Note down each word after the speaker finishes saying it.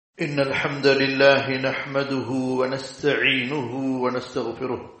إن الحمد لله نحمده ونستعينه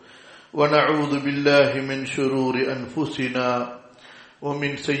ونستغفره ونعوذ بالله من شرور أنفسنا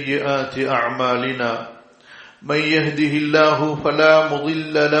ومن سيئات أعمالنا من يهده الله فلا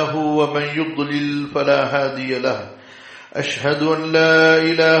مضل له ومن يضلل فلا هادي له أشهد أن لا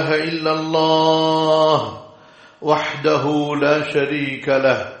إله إلا الله وحده لا شريك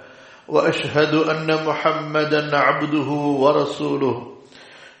له وأشهد أن محمدا عبده ورسوله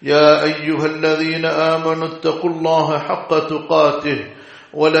يا أيها الذين آمنوا اتقوا الله حق تقاته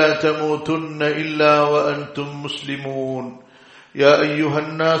ولا تموتن إلا وأنتم مسلمون يا أيها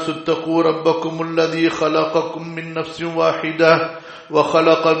الناس اتقوا ربكم الذي خلقكم من نفس واحدة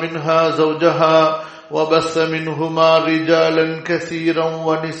وخلق منها زوجها وبث منهما رجالا كثيرا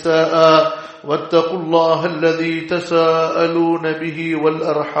ونساء واتقوا الله الذي تساءلون به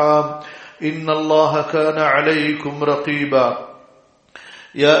والأرحام إن الله كان عليكم رقيبا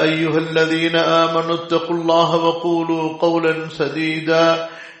يا أيها الذين آمنوا اتقوا الله وقولوا قولا سديدا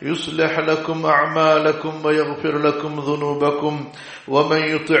يصلح لكم أعمالكم ويغفر لكم ذنوبكم ومن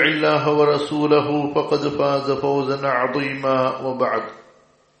يطع الله ورسوله فقد فاز فوزا عظيما وبعد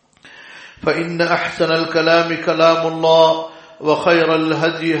فإن أحسن الكلام كلام الله وخير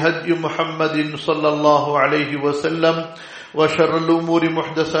الهدي هدي محمد صلى الله عليه وسلم وشر الأمور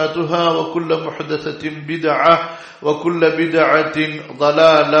محدثاتها وكل محدثة بدعة وكل بدعة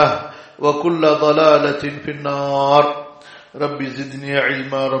ضلالة وكل ضلالة في النار رب زدني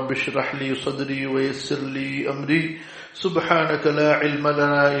علما رب اشرح لي صدري ويسر لي أمري سبحانك لا علم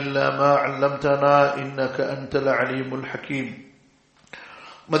لنا إلا ما علمتنا إنك أنت العليم الحكيم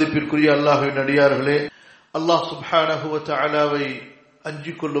மதிப்பிற்குரிய அல்லாஹ்வின் அடியார்களே, அல்லாஹ் சுப்ஹானஹு வ தஆலாவை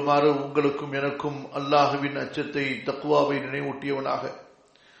அஞ்சிக் கொள்ளுமாறு உங்களுக்கும் எனக்கும் அல்லாஹுவின் அச்சத்தை தக்வாவை நினைவூட்டியவனாக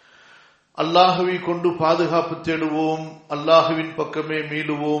அல்லாஹுவை கொண்டு பாதுகாப்பு தேடுவோம், அல்லாஹுவின் பக்கமே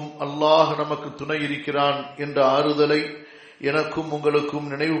மீளுவோம், அல்லாஹ் நமக்கு துணை இருக்கிறான் என்ற ஆறுதலை எனக்கும் உங்களுக்கும்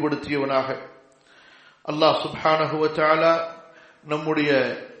நினைவுபடுத்தியவனாக அல்லாஹ் சுப்ஹானஹு வ தஆலா நம்முடைய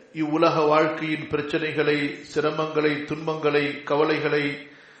இவ்வுலக வாழ்க்கையின் பிரச்சனைகளை, சிரமங்களை, துன்பங்களை, கவலைகளை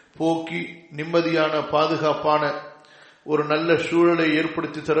போக்கி நிம்மதியான பாதுகாப்பான ஒரு நல்ல சூழலை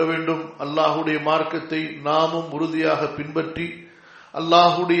ஏற்படுத்தி தர வேண்டும். அல்லாஹுடைய மார்க்கத்தை நாமும் உறுதியாக பின்பற்றி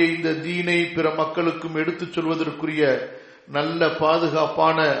அல்லாஹுடைய இந்த தீனை பிற மக்களுக்கும் எடுத்துச் சொல்வதற்குரிய நல்ல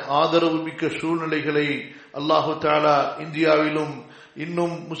பாதுகாப்பான ஆதரவு மிக்க சூழ்நிலைகளை அல்லாஹு தஆலா இந்தியாவிலும்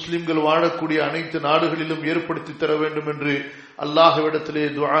இன்னும் முஸ்லிம்கள் வாழக்கூடிய அனைத்து நாடுகளிலும் ஏற்படுத்தி தர வேண்டும் என்று அல்லாஹ்விடத்திலே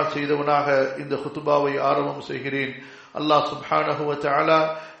துஆ செய்தவனாக இந்த குத்பாவை ஆரம்பம் செய்கிறேன். அல்லாஹ் சுப்ஹானஹு வ தஆலா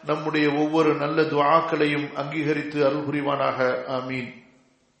நம்முடைய ஒவ்வொரு நல்ல துஆக்களையும் அங்கீகரித்து அருள் புரிவானாக. ஆமீன்.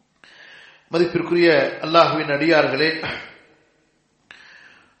 மதிப்பிற்குரிய அல்லாஹ்வின் அடியார்களே,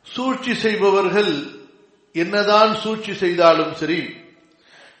 சூழ்ச்சி செய்பவர்கள் என்னதான் சூழ்ச்சி செய்தாலும் சரி,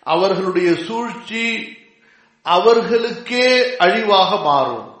 அவர்களுடைய சூழ்ச்சி அவர்களுக்கே அழிவாக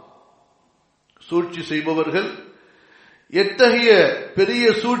மாறும். சூழ்ச்சி செய்பவர்கள் எத்தகைய பெரிய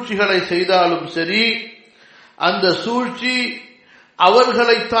சூழ்ச்சிகளை செய்தாலும் சரி, அந்த சூழ்ச்சி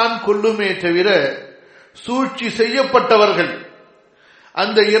அவர்களைத்தான் கொல்லுமே தவிர சூழ்ச்சி செய்யப்பட்டவர்கள்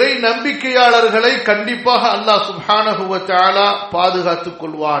அந்த இறை நம்பிக்கையாளர்களை கண்டிப்பாக அல்லாஹ் சுப்ஹானஹு வ தஆலா பாதுகாத்துக்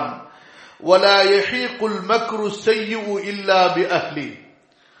கொள்வான். வலா யஹீகுல் மக்ரு ஸய்யிஉ இல்லா பிஅஹ்லி.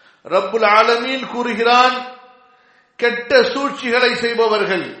 ரப்புல் ஆலமீன் கூறுகிறான், கெட்ட சூழ்ச்சிகளை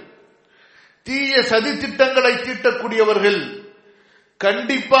செய்பவர்கள், தீய சதி திட்டங்களை தீட்டக்கூடியவர்கள்,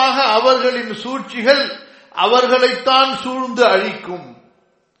 கண்டிப்பாக அவர்களின் சூழ்ச்சிகள் அவர்களைத்தான் சூழ்ந்து அழிக்கும்.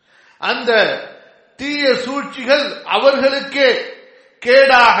 அந்த தீய சூழ்ச்சிகள் அவர்களுக்கே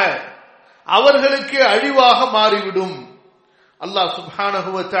கேடாக, அவர்களுக்கே அழிவாக மாறிவிடும். அல்லாஹ் சுப்ஹானஹு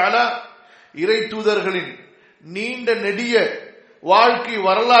வ தஆலா இறை தூதர்களின் நீண்ட நெடிய வாழ்க்கை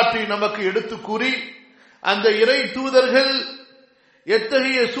வரலாற்றை நமக்கு எடுத்து கூறி, அந்த இறை தூதர்கள்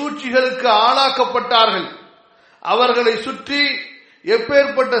எத்தகைய சூழ்ச்சிகளுக்கு ஆளாக்கப்பட்டார்கள், அவர்களை சுற்றி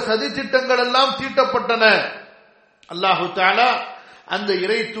எப்பேற்பட்ட சதி திட்டங்கள் எல்லாம் தீட்டப்பட்டன. அல்லாஹு தஆலா அந்த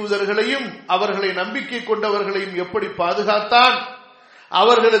இறை தூதர்களையும் அவர்களை நம்பிக்கை கொண்டவர்களையும் எப்படி பாதுகாத்தான்,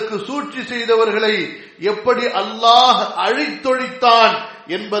 அவர்களுக்கு சூழ்ச்சி செய்தவர்களை எப்படி அல்லாஹ் அழித்தொழித்தான்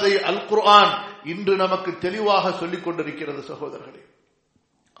என்பதை அல் குர்ஆன் இன்று நமக்கு தெளிவாக சொல்லிக் கொண்டிருக்கிறது. சகோதரர்களே,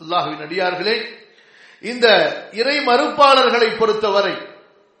 அல்லாஹ்வின் அடியார்களே, இந்த இறை மறுப்பாளர்களை பொறுத்தவரை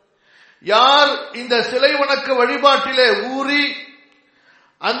யார் இந்த சிலை வணக்க வழிபாட்டிலே ஊறி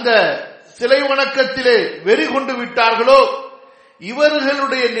அந்த சிலை வணக்கத்திலே வெறி கொண்டு விட்டார்களோ,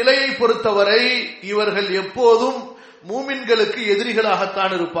 இவர்களுடைய நிலையை பொறுத்தவரை இவர்கள் எப்போதும் மூமின்களுக்கு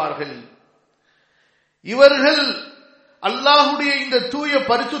எதிரிகளாகத்தான் இருப்பார்கள். இவர்கள் அல்லாஹுடைய இந்த தூய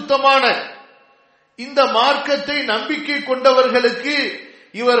பரிசுத்தமான இந்த மார்க்கத்தை நம்பிக்கை கொண்டவர்களுக்கு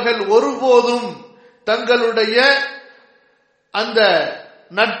இவர்கள் ஒருபோதும் தங்களுடைய அந்த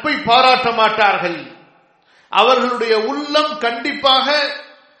நட்பை பாராட்ட மாட்டார்கள். அவர்களுடைய உள்ளம் கண்டிப்பாக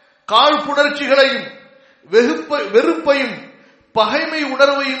காழ்ப்புணர்ச்சிகளையும் வெறுப்பையும் பகைமை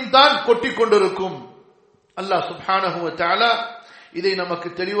உணர்வையும் தான் கொட்டிக் கொண்டிருக்கும். அல்லாஹ் சுப்ஹானஹு வ தஆலா இதை நமக்கு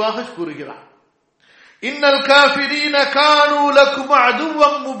தெளிவாக கூறுகிறார். இன்னல் காஃபிரீன கானூ லக்கும்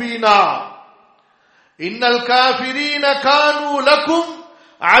அதுவம் முபீனா. இன்னல் காஃபிரீன கானூ லக்கும்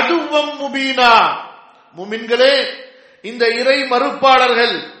அதுவம் முபீனா. முமின்களே, இந்த இறை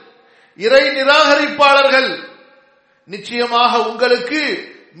மறுப்பாளர்கள், இறை நிராகரிப்பாளர்கள் நிச்சயமாக உங்களுக்கு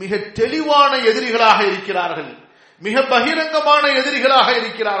மிக தெளிவான எதிரிகளாக இருக்கிறார்கள், மிக பகிரங்கமான எதிரிகளாக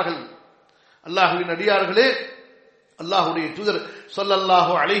இருக்கிறார்கள். அல்லாஹ்வின் அடியார்களே, அல்லாஹ்வுடைய தூதர்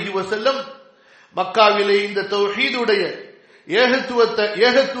ஸல்லல்லாஹு அலைஹி வஸல்லம் மக்காவிலே இந்த தௌஹீதுடைய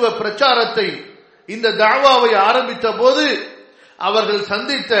ஏகத்துவ பிரச்சாரத்தை, இந்த தஅவாவை ஆரம்பித்த போது அவர்கள்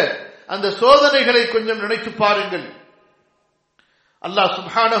சந்தித்த அந்த சோதனைகளை கொஞ்சம் நினைத்து பாருங்கள். அல்லாஹ்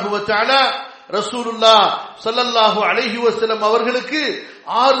சுப்ஹானஹு வ தஆலா ரசூலுல்லாஹ் ஸல்லல்லாஹு அலைஹி வஸல்லம் அவர்களுக்கு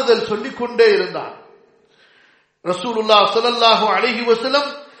ஆறுதல் சொல்லிக் கொண்டே இருந்தார். ரசூலுல்லாஹ் ஸல்லல்லாஹு அலைஹி வஸல்லம்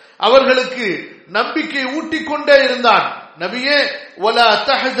அவர்களுக்கு நம்பிக்கை ஊட்டிக் கொண்டே இருந்தான். நபியே, வலா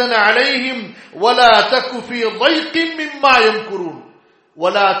தஹ்ஸன அலைஹிம் வலா தகு ஃபீ ضيقின் மிம்மா யம்குரூன்.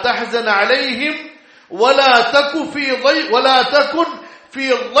 வலா தஹ்ஸன அலைஹிம் வலா தகு ஃபீ வலா தகுன் ஃபீ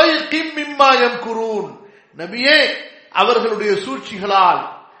ضيقின் மிம்மா யம்குரூன். நபியே, அவர்களுடைய சூழ்ச்சிகளால்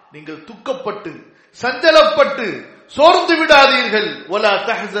நீங்கள் துக்கப்பட்டு சஞ்சலப்பட்டு சோர்ந்து விடாதீர்கள். வலா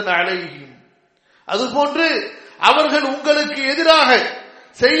தஹ்ஸன அலைஹிம். அதுபோன்று அவர்கள் உங்களுக்கு எதிராக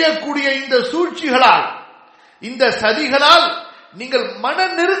செய்யக்கூடிய இந்த சூழ்ச்சிகளால், இந்த சதிகளால் நீங்கள் மன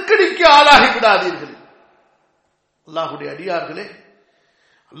நெருக்கடிக்கு ஆளாகி விடாதீர்கள். அல்லாஹ்வுடைய அடியார்களே,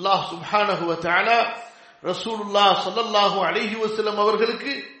 அல்லாஹ் சுப்ஹானஹு வ தஆலா ரசூலுல்லாஹ் ஸல்லல்லாஹு அலைஹி வஸல்லம்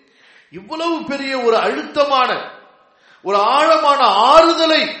அவர்களுக்கு இவ்வளவு பெரிய ஒரு அழுத்தமான, ஒரு ஆழமான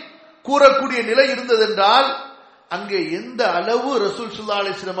ஆறுதலை கூறக்கூடிய நிலை இருந்ததென்றால், அங்கே எந்த அளவு ரசூல் ஸல்லல்லாஹு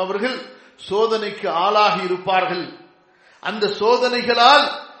அலைஹி வஸல்லம் அவர்கள் சோதனைக்கு ஆளாகி இருப்பார்கள், அந்த சோதனைகளால்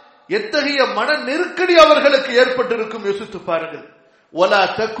எத்தகைய மன நெருக்கடி அவர்களுக்கு ஏற்பட்டிருக்கும் யோசித்து பாருங்கள். வலா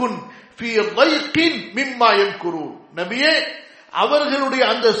தகுன் ஃபீ ضيقின் மிம்மா யம்குரூன். நபியே, அவர்களுடைய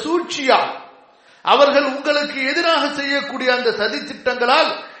அந்த சூழ்ச்சியால், அவர்கள் உங்களுக்கு எதிராக செய்யக்கூடிய அந்த சதி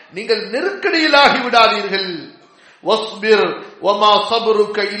திட்டங்களால் நீங்கள் நெருக்கடியிலாகி விடாதீர்கள். வஸ்பிர் வமா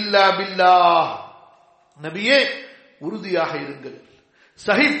ஸப்ருக இல்லா பில்லாஹ். நபியே, உறுதியாக இருங்கள்,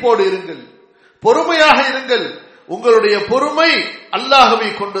 சகிப்போடு இருங்கள், பொறுமையாக இருங்கள். உங்களுடைய பொறுமை அல்லாஹ்வை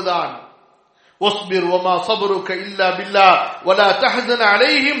கொண்டுதான். வஸ்பிர் வமா ஸப்ருக இல்லா பில்லாஹ் வலா தஹ்ஸன்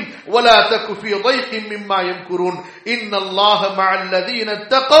அலைஹிம் வலா தகு ஃபீ ضيقின் மிம்மா யம்குரூன் இன்னல்லாஹ மஅல் லதீன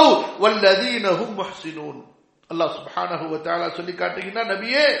தகவ் வல்லதீன ஹும் முஹ்ஸினூன். அல்லாஹ் சுப்ஹானஹு வ தஆலா சொல்லி காட்டுகிறார்,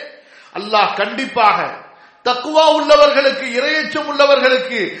 நபியே, அல்லாஹ் கண்டிப்பாக தக்வா உள்ளவர்களுக்கு, இறையச்சம்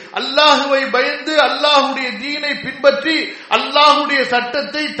உள்ளவர்களுக்கு, அல்லாஹுவை பயந்து அல்லாஹுடைய தீனை பின்பற்றி அல்லாஹுடைய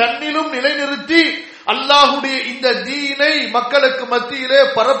சட்டத்தை தன்னிலும் நிலைநிறுத்தி அல்லாஹுடைய இந்த தீனை மக்களுக்கு மத்தியிலே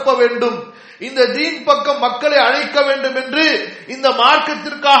பரப்ப வேண்டும், இந்த தீன் பக்கம் மக்களை அழைக்க வேண்டும் என்று இந்த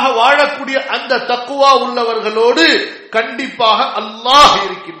மார்க்கத்திற்காக வாழக்கூடிய அந்த தக்வா உள்ளவர்களோடு கண்டிப்பாக அல்லாஹ்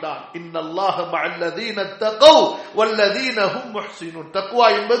இருக்கின்றான். இன்னல்லாஹ மஅல்லதீன தகவ் வல்லதீன ஹும் முஹ்ஸினூன். தக்வா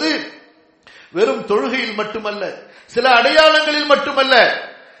என்பது வெறும் தொழுகையில் மட்டுமல்ல, சில அடையாளங்களில் மட்டுமல்ல,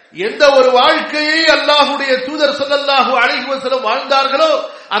 எந்த ஒரு வாழ்க்கையை அல்லாஹ்வுடைய தூதர் ஸல்லல்லாஹு அலைஹி வஸல்லம் வாழ்ந்தார்களோ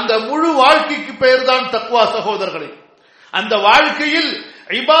அந்த முழு வாழ்க்கைக்கு பெயர்தான் தக்வா. சகோதரர்களே, அந்த வாழ்க்கையில்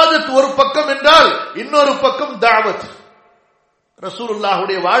இபாதத் ஒரு பக்கம் என்றால் இன்னொரு பக்கம் தஅவத்.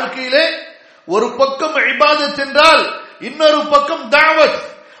 ரசூலுல்லாஹ்வுடைய வாழ்க்கையிலே ஒரு பக்கம் இபாதத் என்றால் இன்னொரு பக்கம் தஅவத்.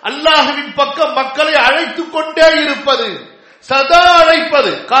 அல்லாஹ்வின் பக்கம் மக்களை அழைத்துக் கொண்டே இருப்பது, சதா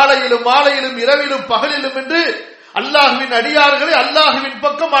அழைப்பது, காலையிலும் மாலையிலும் இரவிலும் பகலிலும் என்று அல்லாஹ்வின் அடியார்களை அல்லாஹ்வின்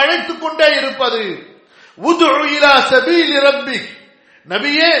பக்கம் அழைத்துக் கொண்டே இருப்பது. உதுஉ இலா சபீலி ரப்பிக்.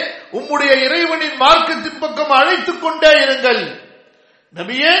 நபியே, உம்முடைய இறைவனின் மார்க்கத்தின் பக்கம் அழைத்துக் கொண்டே இருங்கள்.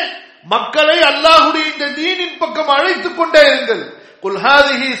 நபியே, மக்களை அல்லாஹ்வுடைய இந்த தீனின் பக்கம் அழைத்துக் கொண்டே இருங்கள். குல்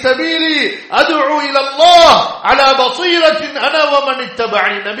ஹாதிஹி சபீலி அத்உ இலல்லாஹ் அலா பஸீரத்தின் அனா வ மன்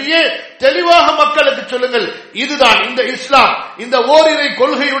இத்தபஅனி. நபியே, தெளிவாக மக்களுக்கு சொல்லுங்கள், இதுதான் இந்த இஸ்லாம், இந்த ஓரிரை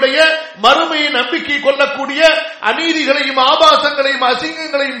கொள்கையுடைய மறுமையை நம்பிக்கை கொள்ளக்கூடிய, அநீதிகளையும் ஆபாசங்களையும்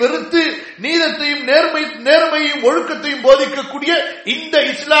அசிங்கங்களையும் வெறுத்து நீதத்தையும் நேர்மையையும் ஒழுக்கத்தையும் போதிக்கக்கூடிய இந்த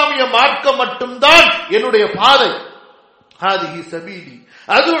இஸ்லாமிய மார்க்கம் மட்டும்தான் என்னுடைய பாதை. ஹாதிஹி சபீலி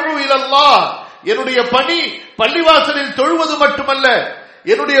அத்உ இலல்லாஹ். என்னுடைய பணி பள்ளிவாசலில் தொழுவது மட்டுமல்ல,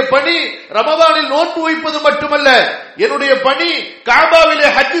 என்னுடைய பணி ரமதானில் நோன்பு வைப்பது மட்டுமல்ல, என்னுடைய பணி கஅபாவிலே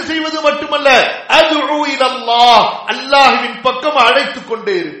ஹஜ் செய்வது மட்டுமல்ல, அத்உ இலல்லாஹ், அல்லாஹ்வின் பக்கம் அழைத்துக்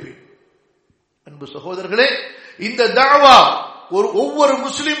கொண்டே இருப்பேன். அன்பு சகோதரர்களே, இந்த தஅவா ஒவ்வொரு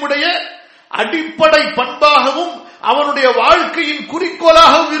முஸ்லிமுடைய அடிப்படை பண்பாகவும் அவனுடைய வாழ்க்கையின்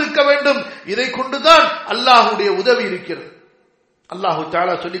குறிக்கோளாகவும் இருக்க வேண்டும். இதை கொண்டுதான் அல்லாஹ்வுடைய உதவி இருக்கிறது. அல்லாஹு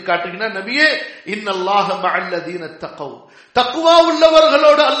தஆலா சொல்லி காட்டுகிறார், நபியே, இன்னல்லாஹ மஅல்லதீன தக்கவ், தக்வா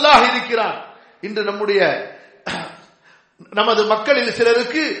உள்ளவர்களோடு அல்லாஹ் இருக்கிறார். இன்று நமது மக்களில்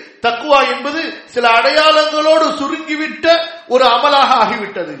சிலருக்கு தக்வா என்பது சில அடையாளங்களோடு சுருங்கிவிட்ட ஒரு அமலாக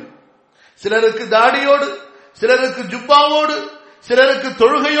ஆகிவிட்டது. சிலருக்கு தாடியோடு, சிலருக்கு ஜுப்பாவோடு, சிலருக்கு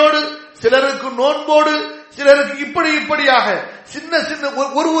தொழுகையோடு, சிலருக்கு நோன்போடு, சிலருக்கு இப்படியாக சின்ன சின்ன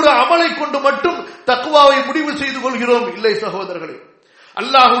ஒரு அமலை கொண்டு மட்டும் தக்வாவை முடிவு செய்து கொள்கிறோம். இல்லை சகோதரர்களே,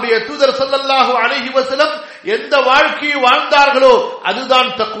 அல்லாஹ்வுடைய தூதர் ஸல்லல்லாஹு அலைஹி வஸல்லம் எந்த வாழ்க்கையை வாழ்ந்தார்களோ அதுதான்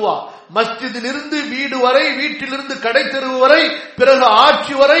தக்வா. மஸ்ஜிதிலிருந்து வீடு வரை, வீட்டிலிருந்து கடை தெரு வரை, பிறகு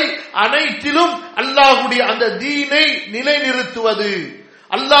ஆட்சி வரை, அனைத்திலும் அல்லாஹ்வுடைய அந்த தீனை நிலைநிறுத்துவது,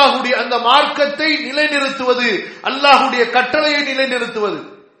 அல்லாஹ்வுடைய அந்த மார்க்கத்தை நிலைநிறுத்துவது, அல்லாஹ்வுடைய கட்டளையை நிலைநிறுத்துவது.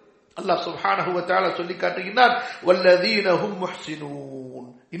 அல்லாஹ் சுப்ஹானஹு வ தஆலா சொல்லி காட்டுகிறார், வல்லதீன ஹும் முஹ்ஸினூன்,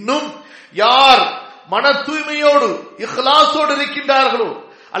 இன்னும் யார் மன தூய்மையோடு இக்லாஸோடு இருக்கின்றார்களோ,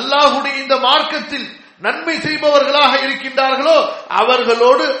 அல்லாஹ்வுடைய இந்த மார்க்கத்தில் நன்மை செய்பவர்களாக இருக்கின்றார்களோ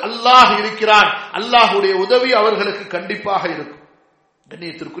அவர்களோடு அல்லாஹ் இருக்கிறான். அல்லாஹ்வுடைய உதவி அவர்களுக்கு கண்டிப்பாக இருக்கும்.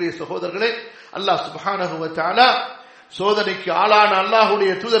 கண்ணியத்திற்குரிய சகோதரர்களே, அல்லாஹ் சுப்ஹானஹு வ தஆலா சோதனைக்கு ஆளான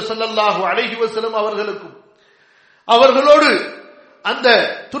அல்லாஹ்வுடைய தூதர் ஸல்லல்லாஹு அலைஹி வஸல்லம் அவர்களுக்கும் அவர்களோடு அந்த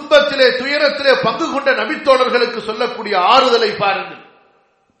துன்பத்திலே துயரத்திலே பங்கு கொண்ட நபித்தோழர்களுக்கு சொல்லக்கூடிய ஆறுதலை பாருங்கள்.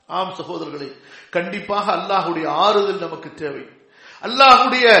 ஆம் சகோதரர்களே, கண்டிப்பாக அல்லாஹ்வுடைய ஆறுதல் நமக்கு தேவை.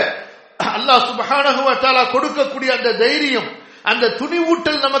 அல்லாஹ் சுப்ஹானஹு வ தஆலா கொடுக்கக்கூடிய அந்த தைரியம், அந்த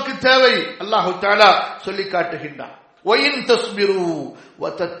துணிவூட்டல் நமக்கு தேவை. அல்லாஹ் தஆலா சொல்லி காட்டுகின்றான், வயின் தஸ்பிரு வ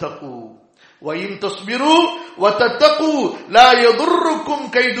தத்தகு, வயின் தஸ்பிரு வ தத்தகு லா யதுர்ருக்கும்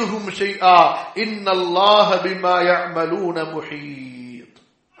கைதுஹும் ஷைஆ இன்னல்லாஹ பிமா يعملون முஹீத்.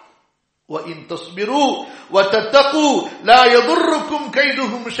 وَإِن تَصْبِرُوا وَتَتَّقُوا لَا يَضُرُّكُمْ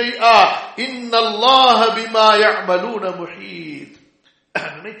كَيْدُهُمْ شَيْئًا إِنَّ اللَّهَ بِمَا يَعْمَلُونَ مُحِيطٌ.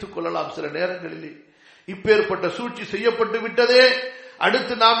 நினைத்துக் கொள்ளலாம், சில நேரங்களிலே இப்பேற்பட்ட சூழ்ச்சி செய்யப்பட்டு விட்டதே,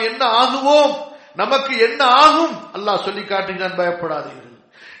 அடுத்து நாம் என்ன ஆகுவோம், நமக்கு என்ன ஆகும்? அல்லாஹ் சொல்லி காட்டுகிறான், பயப்படாதீர்கள்,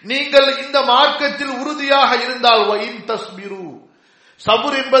 நீங்கள் இந்த மார்க்கத்தில் உறுதியாக இருந்தால். وَإِن تَصْبِرُوا,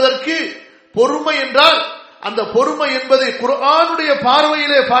 சபுர் என்பதற்கு பொறுமை என்றால் அந்த பொறுமை என்பதை குர்ஆனுடைய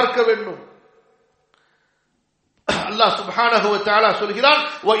பார்வையிலே பார்க்க வேண்டும். அல்லாஹ் சுப்ஹானஹு வ தஆலா சொல்கிறான்,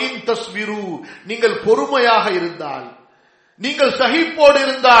 وَإِن تَصْبِرُوا, நீங்கள் பொறுமையாக இருந்தால், நீங்கள் சகிப்போடு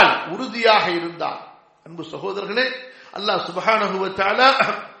இருந்தால், உறுதியாக இருந்தால். அன்பு சகோதரர்களே, அல்லாஹ் சுப்ஹானஹு வ தஆலா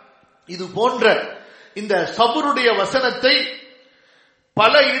இது போன்ற இந்த சபருடைய வசனத்தை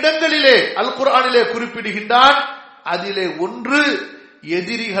பல இடங்களிலே அல் குர்ஆனிலே குறிப்பிடுகின்றான். அதிலே ஒன்று,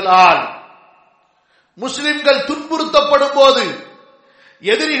 எதிரிகளால் முஸ்லிம்கள் துன்புறுத்தப்படும் போது,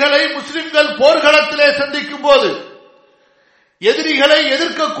 எதிரிகளை முஸ்லிம்கள் போர்க்களத்திலே சந்திக்கும் போது, எதிரிகளை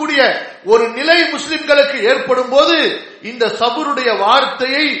எதிர்க்கக்கூடிய ஒரு நிலை முஸ்லிம்களுக்கு ஏற்படும் போது இந்த சபருடைய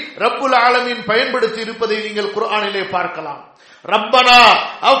வார்த்தையை ரப்புல் ஆலமீன் பயன்படுத்தி இருப்பதை நீங்கள் குர்ஆனிலே பார்க்கலாம். ரப்பனா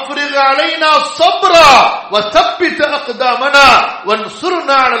அஃப்ரிக் அலைனா ஸப்ரா வ ஸப்பித் அக்தாமனா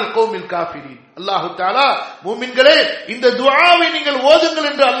வன்சுர்னா அலல் கௌமில் காஃபிரீன். அல்லாஹ் தஆலா, மூமின்களே, இந்த துஆவை நீங்கள் ஓதுங்கள்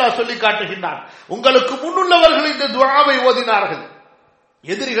என்று அல்லாஹ் சொல்லி காட்டுகின்றான். உங்களுக்கு முன்னுள்ளவர்கள் இந்த துஆவை ஓதினார்கள்.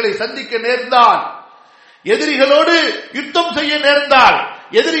 எதிரிகளை சந்திக்க நேர்ந்தால், எதிரிகளோடு யுத்தம் செய்ய நேர்ந்தால்,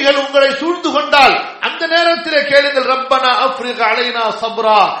 எதிரிகள் உங்களை சூழ்ந்து கொண்டால், அந்த நேரத்திலே கேளுங்கள், ரப்பனா அஃப்ரிக் அலைனா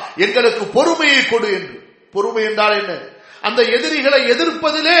ஸப்ரா, எங்களுக்கு பொறுமையை கொடு என்று. பொறுமை என்றால் என்ன? அந்த எதிரிகளை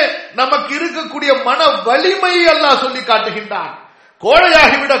எதிர்ப்பதிலே நமக்கு இருக்கக்கூடிய மன வலிமையை அல்லாஹ் சொல்லி காட்டுகின்றான்.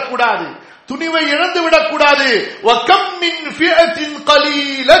 கோழையாகிவிடக் கூடாது, துணிவை இழந்து விடக்கூடாது. வகம் மின் ஃபிஅத்தின்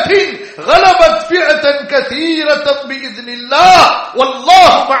கலீலத்தின் கலபத் ஃபிஅத்தன் கஸீரத்தன் பிஇذنில்லாஹ்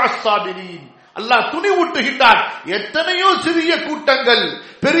வல்லாஹு மஅஸ் ஸாபிரீன். அல்லாஹ் துணிவூட்டுகின்றான். எத்தனையோ சிறிய கூட்டங்கள்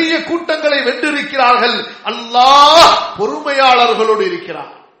பெரிய கூட்டங்களை வென்றிருக்கிறார்கள். அல்லாஹ் பொறுமையாளர்களோடு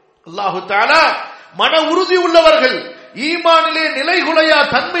இருக்கிறார். அல்லாஹு தஆலா மன உறுதி உள்ளவர்கள், ஈமானிலே நிலைகுலையா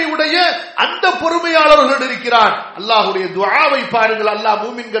தன்மை உடைய அந்த பொறுமையாளர்கள் இருக்கிறார். அல்லாஹ்வுடைய துஆவை பாருங்கள். அல்லாஹ்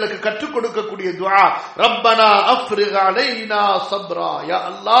மூமின்களுக்கு கற்றுக் கொடுக்கக்கூடிய துஆ, ரப்பனா அஃப்ரிக் அலைனா ஸப்ரா, யா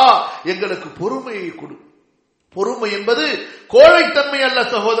அல்லாஹ் எங்களுக்கு பொறுமையை கொடு. பொறுமை என்பது கோழைத்தன்மை அல்ல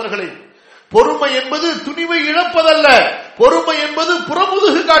சகோதரர்களே. பொறுமை என்பது துணிவை இழப்பதல்ல. பொறுமை என்பது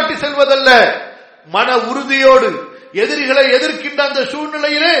புறமுதுகு காட்டி செல்வதல்ல. மன உறுதியோடு எதிரிகளை எதிர்க்கின்ற அந்த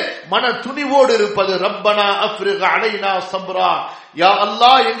சூழ்நிலையிலே மன துணிவோடு இருப்பது. ரப்பனா அஃப்ரிக் அலைனா ஸப்ரா, யா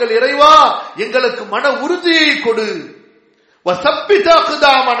அல்லாஹ் எங்கள் இறைவா எங்களுக்கு மன உறுதியை கொடு. வஸப்பித்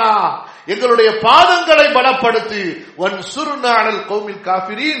அக்தாமனா, எங்களுடைய பாதங்களை பலப்படுத்து. வன்சுர்னா அலல் கௌமில்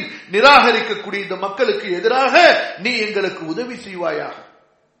காஃபிரீன், நிராகரிக்கக்கூடிய இந்த மக்களுக்கு எதிராக நீ எங்களுக்கு உதவி செய்வாயாக.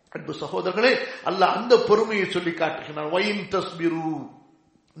 அன்பு சகோதரர்களே, அல்லாஹ் அந்த பொறுமையை சொல்லி காட்டுகிறான். வயின் தஸ்பிரு,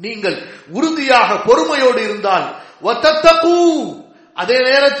 நீங்கள் உறுதியாக பொறுமையோடு இருந்தால், வதத்தகு, அதே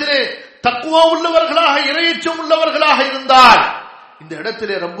நேரத்திலே தக்வா உள்ளவர்களாக இறையச்சம் உள்ளவர்களாக இருந்தால், இந்த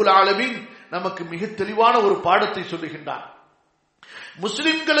இடத்திலே ரப்புல் ஆலமீன் நமக்கு மிக தெளிவான ஒரு பாடத்தை சொல்லுகின்றான்.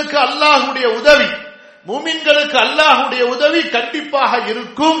 முஸ்லிம்களுக்கு அல்லாஹ்வுடைய உதவி, மூமின்களுக்கு அல்லாஹ்வுடைய உதவி கண்டிப்பாக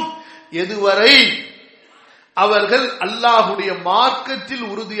இருக்கும் எதுவரை அவர்கள் அல்லாஹ்வுடைய மார்க்கத்தில்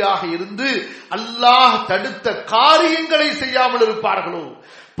உறுதியாக இருந்து அல்லாஹ் தடுத்த காரியங்களை செய்யாமல் இருப்பார்களோ,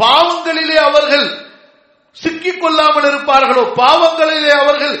 பாவங்களிலே அவர்கள் சிக்கிக் கொள்ளாமல் இருப்பார்களோ, பாவங்களிலே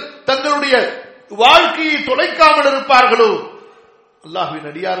அவர்கள் தங்களுடைய வாழ்க்கையை தொலைக்காமல் இருப்பார்களோ. அல்லாஹ்வின்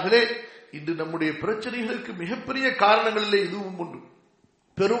அடியார்களே, இன்று நம்முடைய பிரச்சனைகளுக்கு மிகப்பெரிய காரணங்களிலே இதுவும் உண்டு.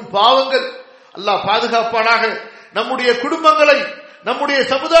 பெரும் பாவங்கள், அல்லாஹ் பாதுகாப்பானாக, நம்முடைய குடும்பங்களை நம்முடைய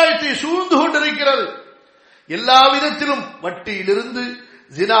சமுதாயத்தை சூழ்ந்து கொண்டிருக்கிறது. எல்லா விதத்திலும் வட்டியிலிருந்து,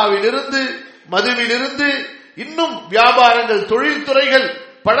 ஜினாவிலிருந்து, மதுவிலிருந்து, இன்னும் வியாபாரங்கள், தொழில்துறைகள்,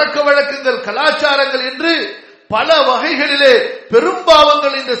 பழக்க வழக்கங்கள், கலாச்சாரங்கள் என்று பல வகைகளிலே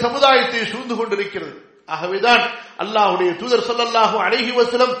பெரும்பாவங்கள் இந்த சமுதாயத்தை சூழ்ந்து கொண்டிருக்கிறது. ஆகவேதான் அல்லாஹ்வுடைய தூதர் ஸல்லல்லாஹு அலைஹி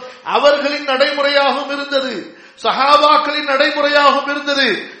வஸல்லம் அவர்களின் நடைமுறையாகவும் இருந்தது, சஹாபாக்களின் நடைமுறையாகவும் இருந்தது.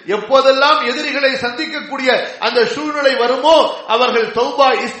 எப்போதெல்லாம் எதிரிகளை சந்திக்கக்கூடிய அந்த சூழ்நிலை வருமோ அவர்கள் தௌபா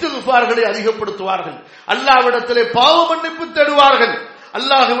இஸ்திக்ஃபார்களை அதிகப்படுத்துவார்கள், அல்லாஹ்விடத்திலே பாவ மன்னிப்பு தேடுவார்கள்,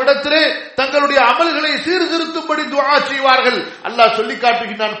 அல்லாஹ்விடத்திலே தங்களுடைய அமல்களை சீர்திருத்தும்படி துஆ செய்வார்கள். அல்லாஹ் சொல்லி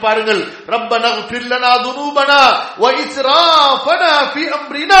காட்டுகிறான் பாருங்கள். ரப்பனா இக்ஃபிர் லனா துனூபனா வ இஸ்ராஃபனா ஃபீ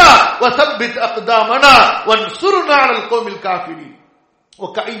அம்ரினா வ ஸப்பித் அக்தாமனா வன்சுர்னா அலல் கௌமில் காஃபிரீன்.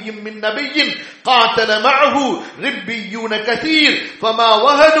 وكأي من نبي قاتل معه ربيون كثير فما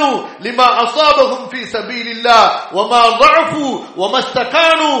وهنوا لما أصابهم في سبيل الله وما ضعفوا وما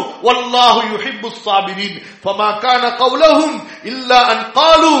استكانوا والله يحب الصابرين فما كان قولهم إلا أن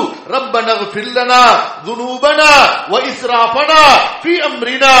قالوا ربنا اغفر لنا ذنوبنا وإسرافنا في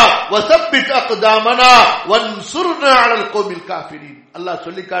أمرنا وثبت أقدامنا وانصرنا على القوم الكافرين. الله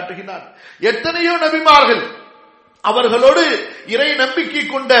சொல்லி காட்டுகிறார், எத்தனையோ நபிமார்கள் அவர்களோடு இறை நம்பிக்கை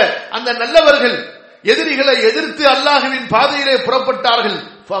கொண்ட அந்த நல்லவர்கள் எதிரிகளை எதிர்த்து அல்லாஹ்வின் பாதையிலே புறப்பட்டார்கள்.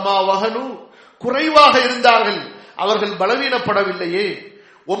 ஃபமா வஹனு, குறைவாக இருந்தார்கள், அவர்கள் பலவீனப்படவில்லையே.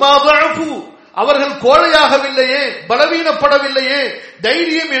 வமா தஅஃபு, அவர்கள் கோழையாகவில்லையே, பலவீனப்படவில்லையே,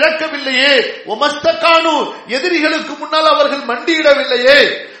 தைரியம் இழக்கவில்லையே. வமஸ்தகானு, எதிரிகளுக்கு முன்னால் அவர்கள் மண்டியிடவில்லையே,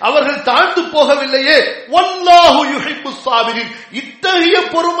 அவர்கள் தாழ்ந்து போகவில்லையே. வல்லாஹு யுஹிப்புஸ் ஸாபிரீன், இத்தகைய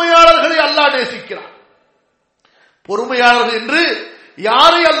பொறுமையாளர்களை அல்லாஹ் நேசிக்கிறான். பொறுமையாளர்கள் என்று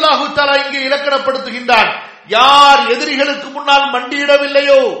யாரை அல்லாஹு தஆலா இங்கே இலக்கணப்படுத்துகின்றான்? யார் எதிரிகளுக்கு முன்னால்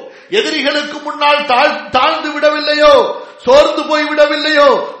மண்டியிடவில்லையோ, எதிரிகளுக்கு முன்னால் தாழ்ந்து விடவில்லையோ, சோர்ந்து போய் விடவில்லையோ,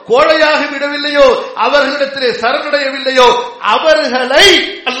 கோழையாகி விடவில்லையோ, அவர்களிடத்திலே சரணடையவில்லையோ, அவர்களை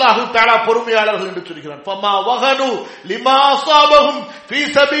அல்லாஹு தஆலா பொறுமையாளர்கள் என்று சொல்கிறான். ஃபமா வஹனு லிமா அஸாபஹும் ஃபீ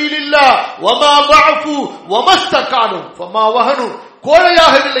ஸபீலில்லாஹ் வமா ضعفு வமஸ்தகானு. ஃபமா வஹனு,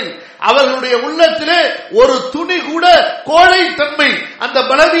 கோழையாகவில்லை, அவர்களுடைய உள்ளத்திலே ஒரு துணி கூட கோழை தன்மை, அந்த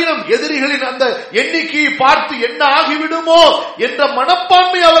பலவீனம், எதிரிகளின் அந்த எண்ணிக்கையை பார்த்து என்ன ஆகிவிடுமோ என்ற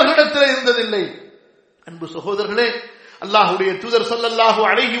மனப்பான்மை அவர்களிடத்தில் இருந்ததில்லை. அன்பு சகோதரர்களே, அல்லாஹ்வுடைய தூதர் ஸல்லல்லாஹு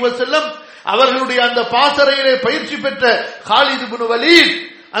அலைஹி வஸல்லம் அவர்களுடைய அந்த பாசறையிலே பயிற்சி பெற்ற காலித் இப்னு வலீத்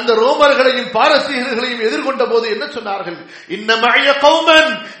அந்த ரோமர்களையும் பாரசீகர்களையும் எதிர்கொண்ட போது என்ன சொன்னார்கள்? இன்ன மஅய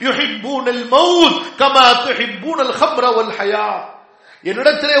கௌமன் யுஹிப்பூனல் மௌத் கமா துஹிப்பூனல் ஹம்ர வல் ஹயா.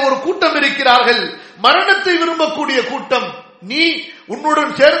 என்னிடத்திலே ஒரு கூட்டம் இருக்கிறார்கள், மரணத்தை விரும்பக்கூடிய கூட்டம். நீ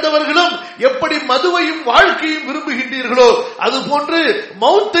உன்னுடன் சேர்ந்தவர்களும் எப்படி மதுவையும் வாழ்க்கையும் விரும்புகின்றீர்களோ அதுபோன்று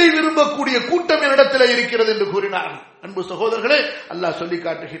மௌத்தை விரும்பக்கூடிய கூட்டம் என்னிடத்திலே இருக்கிறது என்று கூறினார். அன்பு சகோதரர்களே, அல்லாஹ் சொல்லி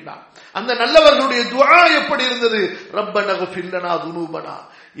காட்டுகின்றான். அந்த நல்லவர்களுடைய துஆ எப்படி இருந்தது? ரப்பனா இக்ஃபிர் லனா துனூபனா,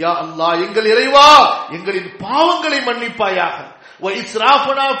 யா அல்லாஹ் எங்கள் இறைவா எங்களின் பாவங்களை மன்னிப்பாயாக. வ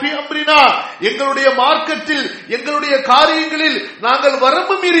இஸ்ராஃபனா ஃபீ அம்ரினா, எங்களுடைய மார்க்கத்தில் எங்களுடைய காரியங்களில் நாங்கள்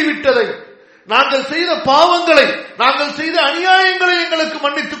வரம்பு மீறி விட்டதை, நாங்கள் செய்த பாவங்களை, நாங்கள் செய்த அநியாயங்களை எங்களுக்கு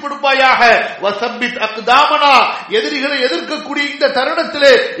மன்னித்துக் கொடுப்பாயாக. வஸப்பித் அக்தாமனா, எதிரிகளை எதிர்க்கக்கூடிய இந்த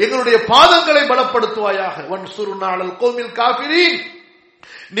தருணத்திலே எங்களுடைய பாதங்களை பலப்படுத்துவாயாக. வன்சுர்னா அலல் கௌமில் காஃபிரீன்,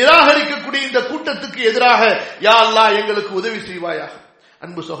 நிராகரிக்கக்கூடிய இந்த கூட்டத்துக்கு எதிராக யா அல்லாஹ் எங்களுக்கு உதவி செய்வாயாக.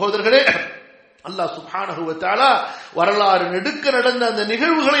 அன்பு சகோதரர்களே, அல்லாஹ் சுப்ஹானஹு வ தஆலா வரலாறு நெடுக்க நடந்த அந்த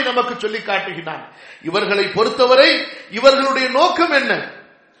நிகழ்வுகளை நமக்கு சொல்லி காட்டுகிறான். இவர்களை பொறுத்தவரை இவர்களுடைய நோக்கம் என்ன?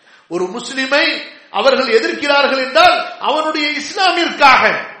 ஒரு முஸ்லிமை அவர்கள் எதிர்க்கிறார்கள் என்றால் அவனுடைய இஸ்லாமிற்காக.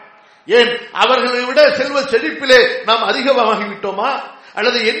 ஏன் அவர்களை விட செல்வ செழிப்பிலே நாம் அதிகமாகிவிட்டோமா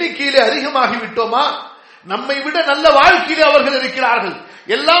அல்லது எண்ணிக்கையிலே அதிகமாகிவிட்டோமா? நம்மை விட நல்ல வாழ்க்கையிலே அவர்கள் இருக்கிறார்கள்.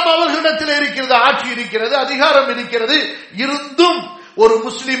 எல்லாம் அவர்களிடத்தில் இருக்கிறது, ஆட்சி இருக்கிறது, அதிகாரம் இருக்கிறது. இருந்தும் ஒரு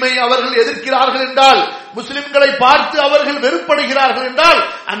முஸ்லிமை அவர்கள் எதிர்க்கிறார்கள் என்றால், முஸ்லிம்களை பார்த்து அவர்கள் வெறுப்படைகிறார்கள் என்றால்,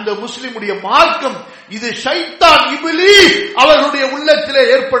 அந்த முஸ்லிமுடைய மார்க்கம் இது ஷைத்தான் இப்லீஸ் அவர்களுடைய உள்ளத்திலே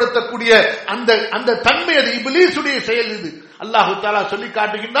ஏற்படுத்தக்கூடிய அந்த தன்மை, அது இப்லீசுடைய செயல். இது அல்லாஹ் தஆலா சொல்லி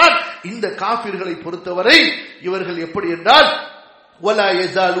காட்டுகின்றான். இந்த காஃபிர்களை பொறுத்தவரை இவர்கள் எப்படி என்றால், ولا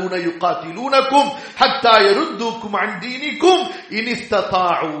يزالون يقاتلونكم حتى يردوكم عن دينكم إن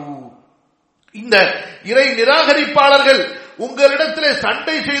استطاعوا. இந்த இறை நிராகரிப்பாளர்கள் உங்களிடத்திலே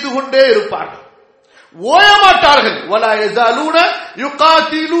சண்டை செய்து கொண்டே இருப்பார்கள், ஓயமாட்டார்கள். ولا يزالون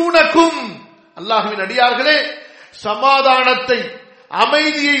يقاتلونكم. அல்லாஹ்வின் அடியார்களே, சமாதானத்தை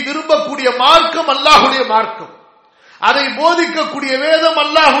அமைதியை விரும்பக்கூடிய மார்க்கம் அல்லாஹ்வுடைய மார்க்கம். அதை போதிக்கக்கூடிய வேதம்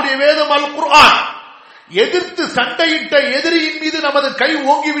அல்லாஹ்வுடைய வேதம் அல் குர்ஆன். எதிர்த்து சண்டையிட்ட எதிரியின் மீது நமது கை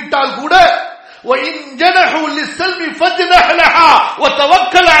ஓங்கிவிட்டால் கூட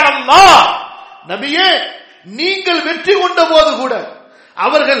நபியே, நீங்கள் வெற்றி கொண்ட போது கூட,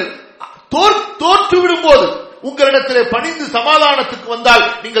 அவர்கள் தோற்றுவிடும் போது உங்களிடத்திலே பணிந்து சமாதானத்துக்கு வந்தால்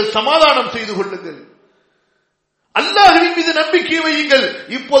நீங்கள் சமாதானம் செய்து கொள்ளுங்கள். அல்லாஹ்வின் மீது நம்பிக்கை வையுங்கள்.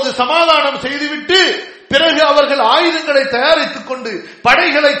 இப்போது சமாதானம் செய்துவிட்டு பிறகு அவர்கள் ஆயுதங்களை தயாரித்துக் கொண்டு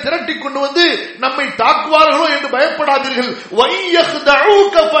படைகளை திரட்டிக் கொண்டு வந்து நம்மை தாக்குவார்களோ என்று பயப்படாதீர்கள்.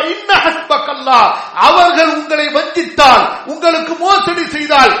 அவர்கள் உங்களை வஞ்சித்தால், உங்களுக்கு மோசடி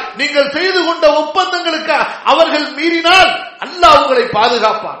செய்தால், நீங்கள் செய்து கொண்ட ஒப்பந்தங்களுக்கு அவர்கள் மீறினால் அல்லாஹ் உங்களை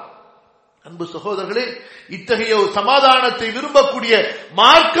பாதுகாப்பார். அன்பு சகோதரர்களே, இத்தகைய சமாதானத்தை விரும்பக்கூடிய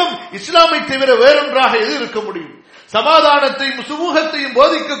மார்க்கம் இஸ்லாமை தவிர வேறொன்றாக எது இருக்க முடியும்? சமாதானத்தையும் சுமூகத்தையும்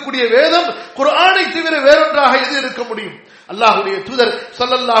போதிக்கக்கூடிய வேதம் குர்ஆனை தவிர வேறொன்றாக எது இருக்க முடியும்? அல்லாஹ்வுடைய தூதர்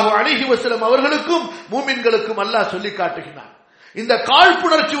ஸல்லல்லாஹு அலைஹி வஸல்லம் அவர்களுக்கும் மூமின்களுக்கும் அல்லாஹ் சொல்லி காட்டுகிறார். இந்த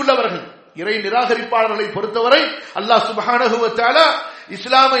காழ்ப்புணர்ச்சி உள்ளவர்கள் இறை நிராகரிப்பாளர்களை பொறுத்தவரை அல்லாஹ் சுப்ஹானஹு வ தஆலா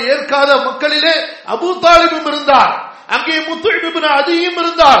இஸ்லாமை ஏற்காத மக்களிலே அபூ தாலிபும் இருந்தார், அங்கே முத்இப் இப்னு அதியும்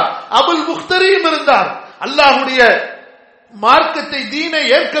இருந்தார், அபுல் முக்தரியும் இருந்தார். அல்லாஹ்வுடைய மார்க்கத்தை தீனை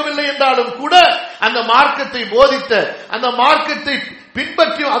ஏற்கவில்லை என்றாலும் கூட அந்த மார்க்கத்தை போதித்த, அந்த மார்க்கத்தை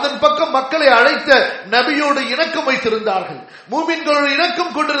பின்பற்றி அதன் பக்கம் மக்களை அழைத்த நபியோடு இணக்கம் வைத்திருந்தார்கள், மூமின்களோடு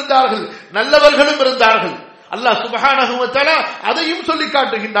இணக்கம் கொண்டிருந்தார்கள், நல்லவர்களும் இருந்தார்கள். அல்லாஹ் சுப்ஹானஹு வ தஆலா அதையும் சொல்லி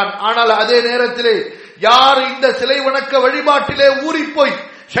காட்டுகின்றான். ஆனால் அதே நேரத்திலே யார் இந்த சிலை வணக்க வழிபாட்டிலே ஊறிப்போய்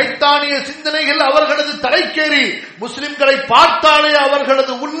ஷைத்தானிய சிந்தனைகள் அவர்களது தலைக்கேறி முஸ்லிம்களை பார்த்தாலே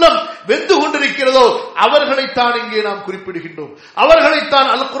அவர்களது உள்ளம் வெந்து கொண்டிருக்கிறதோ அவர்களைத்தான் இங்கே நாம் குறிப்பிடுகின்றோம். அவர்களைத்தான்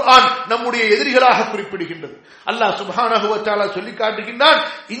அல் குர்ஆன் நம்முடைய எதிரிகளாக குறிப்பிடுகின்றது. அல்லாஹ் சுப்ஹானஹு வ தஆலா சொல்லி காட்டுகின்றான்,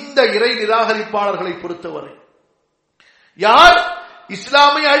 இந்த இறை நிராகரிப்பாளர்களை பொறுத்தவரை யார்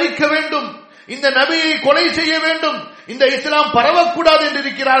இஸ்லாமை அழிக்க வேண்டும், இந்த நபியை கொலை செய்ய வேண்டும், இந்த இஸ்லாம் பரவக்கூடாது என்று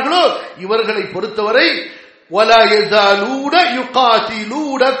இருக்கிறார்களோ இவர்களை பொறுத்தவரை وَلَا يَزَالُونَ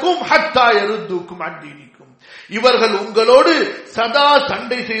يُقَاتِلُونَكُمْ حَتَّى يَرُدُّوكُمْ عَنْ دِينِكُمْ. இவர்கள் உங்களோடு சதா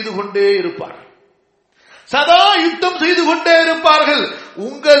சண்டை செய்து கொண்டே இருப்பார்கள், சதா யுத்தம் செய்து கொண்டே இருப்பார்கள்,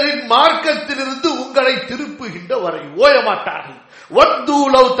 உங்களின் மார்க்கத்திலிருந்து உங்களை திருப்புகின்ற வரை ஓயமாட்டார்கள். وَدُّوا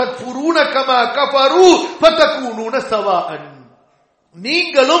لَوْ تَكْفُرُونَ كَمَا كَفَرُوا فَتَكُونُونَ سَوَاءً.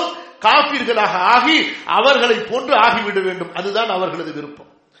 நீங்களும் காஃபிர்களாக ஆகி அவர்களை போன்று ஆகிவிட வேண்டும், அதுதான் அவர்களது விருப்பம்.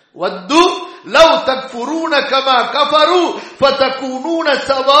 வத்து லவ் தக்ஃபுரூன கமா கஃபரு ஃபதகூனூன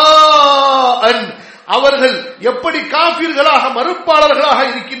சவாஅன். அவர்கள் எப்படி காஃபிர்களாக மறுப்பாளர்களாக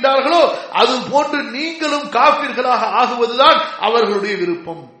இருக்கின்றார்களோ அது போன்று நீங்களும் காஃபிர்களாக ஆகுவதுதான் அவர்களுடைய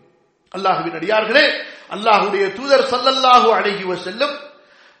விருப்பம். அல்லாஹ்வின் அடியார்களே, அல்லாஹ்வுடைய தூதர் ஸல்லல்லாஹு அலைஹி வஸல்லம்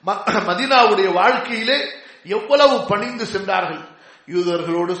மதீனாவுடைய வாழ்க்கையிலே எவ்வளவு பணிந்து சென்றார்கள்.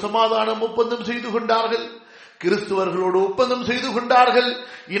 யூதர்களோடு சமாதானம் ஒப்பந்தம் செய்து கொண்டார்கள், கிறிஸ்துவர்களோடு ஒப்பந்தம் செய்து கொண்டார்கள்,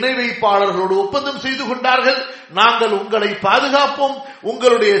 இணை வைப்பாளர்களோடு ஒப்பந்தம் செய்து கொண்டார்கள். நாங்கள் உங்களை பாதுகாப்போம்,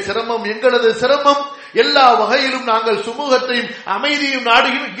 உங்களுடைய சிரமம் எங்களது சிரமம், எல்லா வகையிலும் நாங்கள் சுமூகத்தையும் அமைதியும்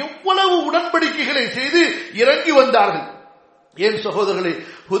நாடுகிறோம். எவ்வளவு உடன்படிக்கைகளை செய்து இறங்கி வந்தார்கள். ஏன் சகோதரர்களே,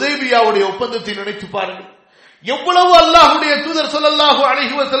 ஹுதைபியாவுடைய ஒப்பந்தத்தை நினைத்து பாருங்கள். எவ்வளவு அல்லாஹ்வுடைய தூதர் ஸல்லல்லாஹு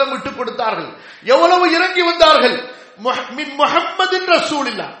அலைஹி வஸல்லம் விட்டுக் கொடுத்தார்கள், எவ்வளவு இறங்கி வந்தார்கள். மின் முஹம்மதின்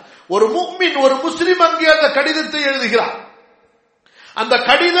ரசூலில்லாஹ், ஒரு முஃமின், ஒரு முஸ்லிம் அங்கே அந்த கடிதத்தை எழுதுகிறார். அந்த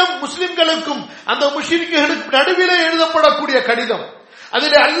கடிதம் முஸ்லிம்களுக்கும் அந்த முஷ்ரிக்குகளுக்கு நடுவிலே எழுதப்படக்கூடிய கடிதம்.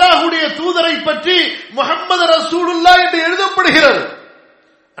 அதிலே அல்லாஹ்வுடைய தூதரை பற்றி முஹம்மது ரசூலுல்லாஹ் என்று எழுதப்படுகிறது.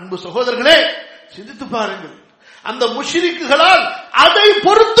 அன்பு சகோதரர்களே, சிந்தித்து பாருங்கள். அந்த முஷ்ரிக்குகளால் அதை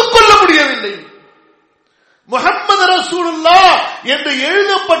பொறுத்துக் கொள்ள முடியவில்லை. முஹம்மது ரசூலுல்லாஹ் என்று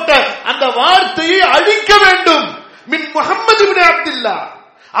எழுதப்பட்ட அந்த வார்த்தையை அழிக்க வேண்டும். மின் முஹம்மது இப்னு அப்துல்லாஹ்,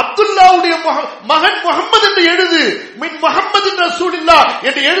 அப்துல்லாவுடைய மகன் முஹம்மது என்று எழுது, மின் முஹம்மது ரசூலுல்லாஹ்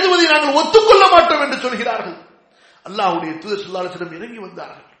என்று எழுதுவதை நாங்கள் ஒத்துக்கொள்ள மாட்டோம் என்று சொல்கிறார்கள். அல்லாஹ்வுடைய தூதர் ஸல்லல்லாஹு அலைஹி வஸல்லம் இறங்கி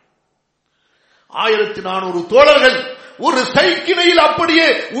வந்தார்கள். 1400 தோழர்கள் ஒரு சைக்கிணையில் அப்படியே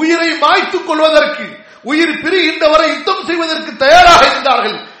உயிரை மாய்த்துக் கொள்வதற்கு, உயிர் பிரிகின்ற வரை யுத்தம் செய்வதற்கு தயாராக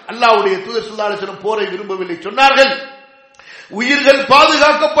இருந்தார்கள். அல்லாஹ்வுடைய தூதர் ஸல்லல்லாஹு அலைஹி வஸல்லம் போரை விரும்பவில்லை. சொன்னார்கள், உயிர்கள்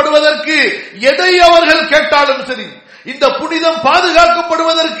பாதுகாக்கப்படுவதற்கு எதை அவர்கள் கேட்டாலும் சரி, இந்த புனிதம்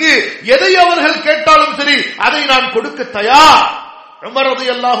பாதுகாக்கப்படுவதற்கு எதை அவர்கள் கேட்டாலும் சரி, அதை நான் கொடுக்க தயார். உமர்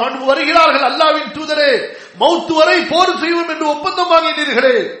ரலியல்லாஹு அன்ஹு வருகிறார்கள். அல்லாஹ்வின் தூதரே, மௌத் வரை போர் செய்வோம் என்று ஒப்பந்தம்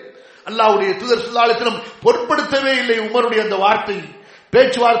வாங்கினீர்களே. அல்லாஹ்வுடைய தூதர் ஸல்லல்லாஹு அலைஹி வஸல்லம் பொருட்படுத்தவே இல்லை உமருடைய அந்த வார்த்தை.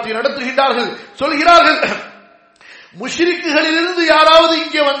 பேச்சுவார்த்தை நடத்துகின்றார்கள். சொல்கிறார்கள், முஷ்ரிக்குகளிலிருந்து யாராவது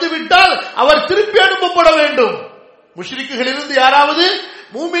இங்கே வந்துவிட்டால் அவர் திருப்பி அனுப்பப்பட வேண்டும். முஷ்ரிக்குகளிலிருந்து யாராவது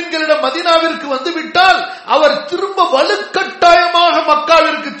மூமின்களிடம் மதீனாவிற்கு வந்துவிட்டால் அவர் திரும்ப வலுக்கட்டாயமாக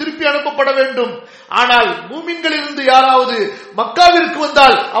மக்காவிற்கு திருப்பி அனுப்பப்பட வேண்டும். ஆனால் மூமின்களிலிருந்து யாராவது மக்காவிற்கு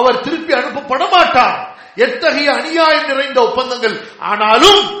வந்தால் அவர் திருப்பி அனுப்பப்பட மாட்டார். எத்தகைய அநியாயம் நிறைந்த ஒப்பந்தங்கள்!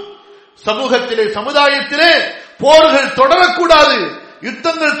 ஆனாலும் சமூகத்திலே, சமுதாயத்திலே போர்கள் தொடரக்கூடாது,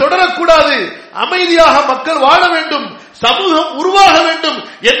 யுத்தங்கள் தொடரக்கூடாது, அமைதியாக மக்கள் வாழ வேண்டும், சமூகம் உருவாக வேண்டும்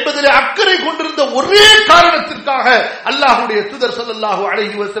என்பதிலே அக்கறை கொண்டிருந்த ஒரே காரணத்திற்காக அல்லாஹ்வுடைய தூதர் ஸல்லல்லாஹு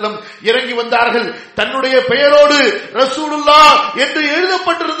அலைஹி வஸல்லம் இறங்கி வந்தார்கள். தன்னுடைய பெயரோடு ரசூலுல்லாஹ் என்று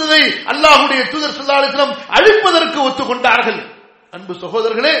எழுதப்பட்டிருந்ததை அல்லாஹ்வுடைய தூதர் ஸல்லல்லாஹு அலைஹி வஸல்லம் அழிப்பதற்கு ஒத்துக்கொண்டார்கள். அன்பு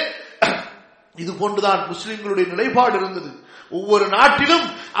சகோதரர்களே, இது போன்றுதான் முஸ்லிம்களுடைய நிலைப்பாடு இருந்தது. ஒவ்வொரு நாட்டிலும்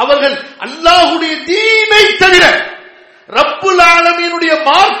அவர்கள் அல்லாஹ்வுடைய தீனை தவிர, ரப்புல் ஆலமீனுடைய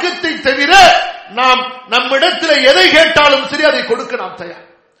மார்க்கத்தை தவிர நாம் நம்மிடத்தில் எதை கேட்டாலும் சரி அதை கொடுக்க நாம் தயார்.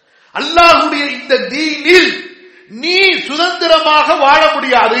 அல்லாஹ்வுடைய இந்த தீனில் நீ சுதந்திரமாக வாழ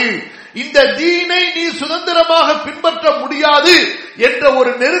முடியாது, இந்த தீனை நீ சுதந்திரமாக பின்பற்ற முடியாது என்ற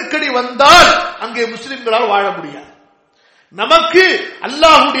ஒரு நெருக்கடி வந்தால் அங்கே முஸ்லிம்களால் வாழ முடியாது. நமக்கு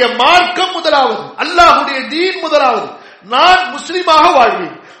அல்லாஹ்வுடைய மார்க்கம் முதலாவது, அல்லாஹ்வுடைய தீன் முதலாவது. நான் முஸ்லிமாக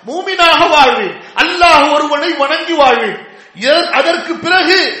வாழ்வேன், மூமினாக வாழ்வேன், அல்லாஹ் ஒருவனை வணங்கி வாழ்வேன். அதற்கு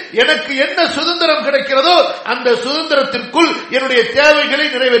பிறகு எனக்கு என்ன சுதந்திரம் கிடைக்கிறதோ அந்த சுதந்திரத்திற்குள் என்னுடைய தேவைகளை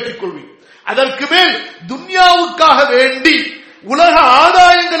நிறைவேற்றிக் கொள்வேன். அதற்கு மேல் துன்யாவுக்காக வேண்டி, உலக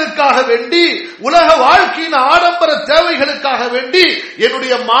ஆதாயங்களுக்காக வேண்டி, உலக வாழ்க்கையின் ஆடம்பர தேவைகளுக்காக வேண்டி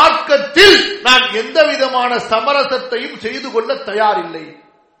என்னுடைய மார்க்கத்தில் நான் எந்த விதமான சமரசத்தையும் செய்து கொள்ள தயாரில்லை.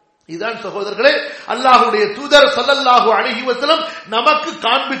 இதுதான் சகோதரர்களே அல்லாஹ்வுடைய தூதர் ஸல்லல்லாஹு அலைஹி வஸல்லம் நமக்கு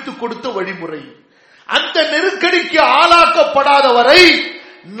காண்பித்து கொடுத்த வழிமுறை. அந்த நெருக்கடிக்கு ஆளாக்கப்படாத வரை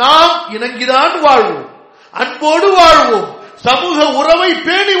நாம் இணங்கிதான் வாழ்வோம், அன்போடு வாழ்வோம், சமூக உறவை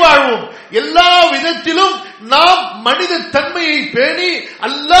பேணி வாழ்வோம். எல்லா விதத்திலும் நாம் மனித தன்மையை பேணி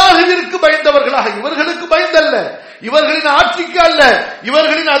அல்லாஹ்விற்கு பயந்தவர்களாக, இவர்களுக்கு பயந்தல்ல, இவர்களின் ஆட்சிக்கு அல்ல,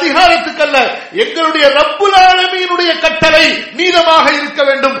 இவர்களின் அதிகாரத்துக்கு அல்ல, எங்களுடைய ரப்புல் ஆலமீனுடைய கட்டளை நீதமாக இருக்க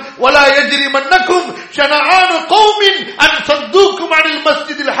வேண்டும். வலா யஜ்ரிமன்னக்கும் ஷனஆனு கௌமின் அன் ஸத்தூக்கும் அனில்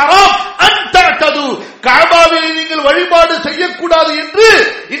மஸ்ஜிதில் ஹராம் அன் தஅதது. கஅபாவில் நீங்கள் வழிபாடு செய்யக்கூடாது என்று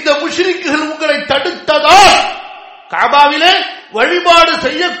இந்த முஷ்ரிக்குகள் உங்களை தடுத்ததால், கஅபாவிலே வழிபாடு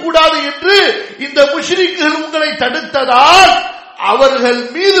செய்யக்கூடாது என்று இந்த முஷ்ரிக்குகள் உங்களை தடுத்ததால் அவர்கள்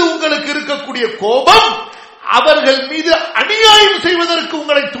மீது உங்களுக்கு இருக்கக்கூடிய கோபம் அவர்கள் மீது அநியாயம் செய்வதற்கு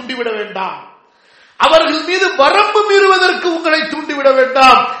உங்களை தூண்டிவிட வேண்டாம், அவர்கள் மீது வரம்பு மீறுவதற்கு உங்களை தூண்டிவிட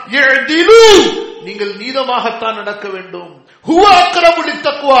வேண்டாம். நீங்கள் நீதமாகத்தான் நடக்க வேண்டும். ஹுவ அக்ரபு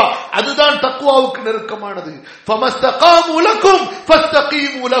லித்தக்வா, அதுதான் தக்வாவுக்கு நெருக்கமானது. ஃபமஸ்தகாமு லகும்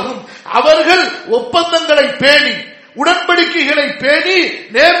ஃபஸ்தகீமு லஹும், அவர்கள் ஒப்பந்தங்களை பேணி, உடன்படிக்கைகளை பேணி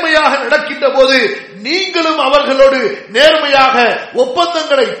நேர்மையாக நடக்கின்ற போது நீங்களும் அவர்களோடு நேர்மையாக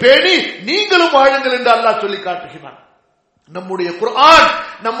ஒப்பந்தங்களை பேணி நீங்களும் வாழுங்கள் என்று அல்லாஹ் சொல்லி காட்டுகிறான். நம்முடைய குர்ஆன்,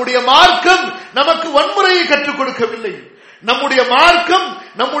 நம்முடைய மார்க்கம் நமக்கு வன்முறையை கற்றுக் கொடுக்கவில்லை. நம்முடைய மார்க்கம்,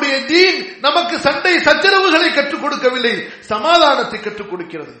 நம்முடைய தீன் நமக்கு சண்டை சச்சரவுகளை கற்றுக் கொடுக்கவில்லை, சமாதானத்தை கற்றுக்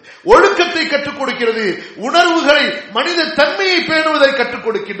கொடுக்கிறது, ஒழுக்கத்தை கற்றுக் கொடுக்கிறது, உணர்வுகளை, மனித தன்மையை பேணுவதை கற்றுக்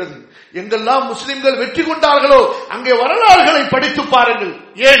கொடுக்கின்றது. எங்கெல்லாம் முஸ்லிம்கள் வெற்றி கொண்டார்களோ அங்கே வரலாறுகளை படித்து பாருங்கள்.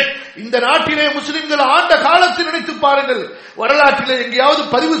 ஏன் இந்த நாட்டிலே முஸ்லிம்கள் ஆண்ட காலத்தை நினைத்து பாருங்கள். வரலாற்றிலே எங்கேயாவது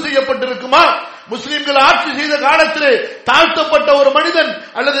பதிவு செய்யப்பட்டிருக்குமா முஸ்லிம்கள் ஆட்சி செய்த காலத்திலே தாழ்த்தப்பட்ட ஒரு மனிதன்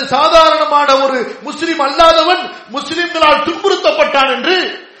அல்லது சாதாரணமான ஒரு முஸ்லிம் அல்லாதவன் முஸ்லிம்களால் துன்புறுத்தப்பட்டான் என்று,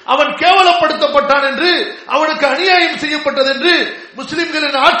 அவன் கேவலப்படுத்தப்பட்டான் என்று, அவனுக்கு அநியாயம் செய்யப்பட்டது என்று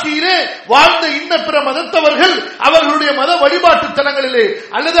முஸ்லிம்களின் ஆட்சியிலே வாழ்ந்த இன்ன பிற மதத்தவர்கள் அவர்களுடைய மத வழிபாட்டு தலங்களிலே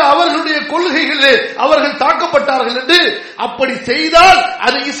அல்லது அவர்களுடைய கொள்கைகளிலே அவர்கள் தாக்கப்பட்டார்கள் என்று அப்படி செய்தால்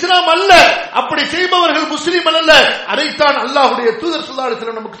அது இஸ்லாம் அல்ல, அப்படி செய்பவர்கள் முஸ்லிம் அல்ல. அதைத்தான் அல்லாஹ்வுடைய தூதர் ஸல்லல்லாஹு அலைஹி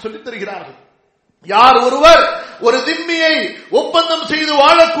வஸல்லம் நமக்கு சொல்லித் தருகிறார்கள். யார் ஒருவர் ஒரு திம்மியை ஒப்பந்தம் செய்து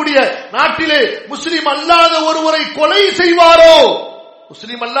வாழக்கூடிய நாட்டிலே முஸ்லிம் அல்லாத ஒருவரை கொலை செய்வாரோ,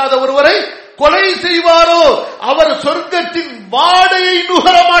 முஸ்லிம் அல்லாத ஒருவரை கொலை செய்வாரோ அவர் சொர்க்கத்தின் வாடையை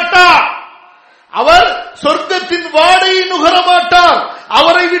நுகர மாட்டார். அவர் சொர்க்கத்தின் வாடையை நுகர மாட்டார்.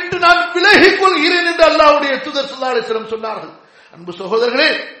 அவரை விட்டு நான் விலகிக் கொள்கிறேன் என்று அல்லாஹ்வுடைய தூதர் ஸல்லல்லாஹு அலைஹி வஸல்லம் சொன்னார்கள். அன்பு சகோதரர்களே,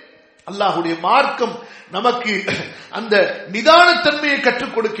 அல்லாஹ்வுடைய மார்க்கம் நமக்கு அந்த நிதானத்தன்மையை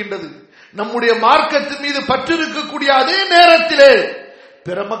கற்றுக் கொடுக்கின்றது. நம்முடைய மார்க்கத்தின் மீது பற்று இருக்கக்கூடிய அதே நேரத்திலே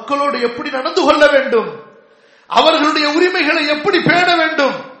பிற மக்களோடு எப்படி நடந்து கொள்ள வேண்டும், அவர்களுடைய உரிமைகளை எப்படி பேண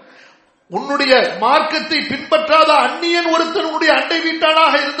வேண்டும். உன்னுடைய மார்க்கத்தை பின்பற்றாத அந்நியன் ஒருத்தனுடைய அண்டை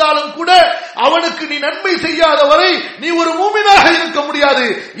வீட்டானாக இருந்தாலும் கூட அவனுக்கு நீ நன்மை செய்யாத வரை நீ ஒரு மூமினாக இருக்க முடியாது.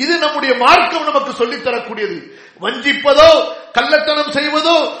 இது நம்முடைய மார்க்கம் நமக்கு சொல்லித் தரக்கூடியது. வஞ்சிப்பதோ கள்ளத்தனம்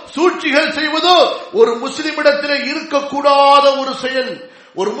செய்வதோ சூழ்ச்சிகள் செய்வதோ ஒரு முஸ்லிமிடத்திலே இருக்கக்கூடாத ஒரு செயல்.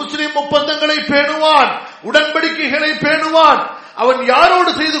 ஒரு முஸ்லிம் ஒப்பந்தங்களை பேணுவான், உடன்படிக்கைகளை பேணுவான், அவன்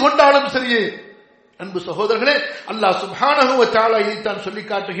யாரோடு செய்து கொண்டாலும் சரியே. அன்பு சகோதரர்களே, அல்லாஹ் சுப்ஹானஹு வ தஆலா இதைத்தான் சொல்லி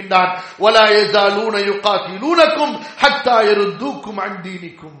காட்டுகின்றான். வலா யஸாலூன யுகாத்திலூனகும் ஹத்தா யருத்தூக்கும் அன்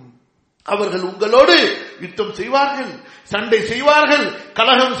தீனிக்கும். அவர்கள் உங்களோடு யுத்தம் செய்வார்கள், சண்டை செய்வார்கள்,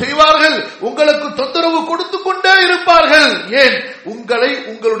 கலகம் செய்வார்கள், உங்களுக்கு தொந்தரவு கொடுத்து கொண்டே இருப்பார்கள். ஏன்? உங்களை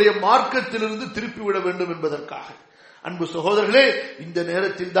உங்களுடைய மார்க்கத்திலிருந்து திருப்பிவிட வேண்டும் என்பதற்காக. அன்பு சகோதரர்களே, இந்த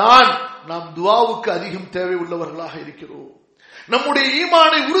நேரத்தில் தான் நாம் துஆவுக்கு அதிகம் தேவை உள்ளவர்களாக இருக்கிறோம். நம்முடைய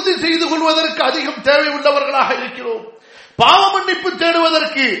ஈமானை உறுதி செய்து கொள்வதற்கு அதிகம் தேவை உள்ளவர்களாக இருக்கிறோம். பாவ மன்னிப்பு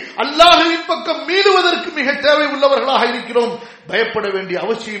தேடுவதற்கு, அல்லாஹ்வின் பக்கம் மீளுவதற்கு மிக தேவை உள்ளவர்களாக இருக்கிறோம். பயப்பட வேண்டிய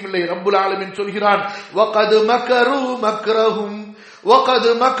அவசியம் இல்லை. ரப்புல் ஆலமீன் சொல்கிறான், வகத் மக்கரு மக்ரஹும்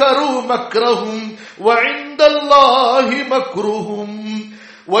வகத் மக்கரு மக்ரஹும் வஇந்தல்லாஹி மக்ருஹும்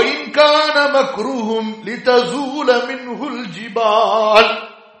وَإِنْ كَانَ مَكْرُهُمْ لِتَزُولَ مِنْهُ الْجِبَالُ.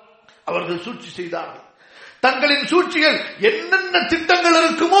 அவர்கள் சூழ்ச்சி செய்தார்கள். தங்களின் சூழ்ச்சிகள் என்னென்ன திட்டங்கள்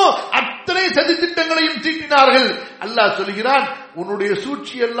இருக்குமோ அத்தனை சதி திட்டங்களையும் தீட்டினார்கள். அல்லாஹ் சொல்கிறான், உன்னுடைய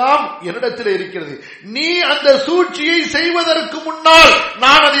சூழ்ச்சி எல்லாம் என்னிடத்தில் இருக்கிறது. நீ அந்த சூழ்ச்சியை செய்வதற்கு முன்னால்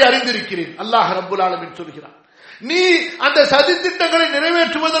நான் அதை அறிந்திருக்கிறேன். அல்லாஹ் ரப்புல் ஆலமீன் சொல்கிறான், நீ அந்த சதி திட்டங்களை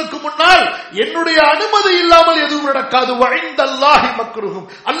நிறைவேற்றுவதற்கு முன்னால் என்னுடைய அனுமதி இல்லாமல் எதுவும் நடக்காது. வஇந்தல்லாஹி மக்ருஹும்.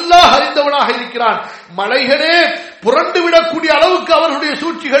 அல்லாஹ் அறிந்தவனாக இருக்கிறான். மலைகளே புரண்டு விடக்கூடிய அளவுக்கு அவர்களுடைய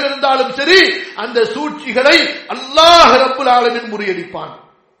சூழ்ச்சிகள் இருந்தாலும் சரி, அந்த சூழ்ச்சிகளை அல்லாஹ் ரப்புல் ஆலமீன் முறியடிப்பான்.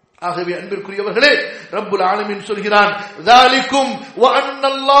 ஆகவே அன்பிற்குரியவர்களே, ரப்புல் ஆலமீன் சொல்கிறான், ذَلِكُمْ وَأَنَّ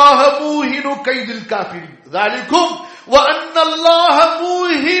اللَّهَ مُوهِنُ كَيْدِ الْكَافِرِينَ. ذَلِكُمْ وَأَنَّ اللَّهَ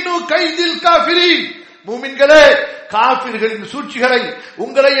مُوهِنُ كَيْدِ الْكَافِرِينَ. மூமின்களே, காபிர்களின் சூழ்ச்சிகளை,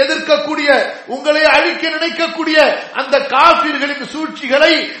 உங்களை எதிர்க்கக்கூடிய, உங்களை அழிக்க நினைக்கக்கூடிய அந்த காபிர்களின்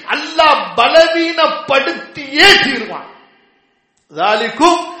சூழ்ச்சிகளை அல்லாஹ் பலவீனப்படுத்தியே தீர்வான்.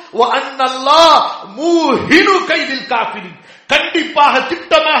 ذَلِكُمْ وَأَنَّ اللَّهَ مُوهِنُ كَيْدِ الْكَافِرِينَ. கண்டிப்பாக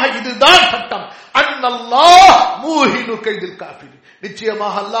திட்டமாக இதுதான் சட்டம். அன்னல்லாஹ் மூஹினு கைதில் காஃபிர்.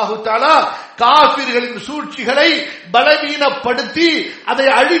 நிச்சயமாக அல்லாஹு தஆலா காஃபிர்களின் சூழ்ச்சிகளை பலவீனப்படுத்தி அதை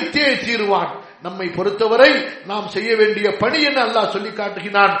அழித்தே தீர்வான். நம்மை பொறுத்தவரை நாம் செய்ய வேண்டிய பணி என்ன அல்லாஹ் சொல்லி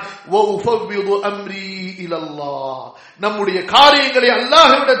காட்டுகிறான், வஉஃபவ்விது அம்ரி இலல்லாஹ். நம்முடைய காரியங்களை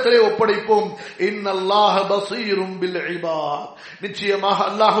அல்லாஹ்விடத்திலே ஒப்படைப்போம். இன்னல்லாஹ பஸீரும் பில் இபாத். நிச்சயமாக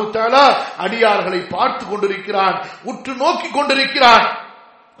அல்லாஹு தஆலா அடியார்களை பார்த்து கொண்டிருக்கிறான், உற்று நோக்கி கொண்டிருக்கிறான்.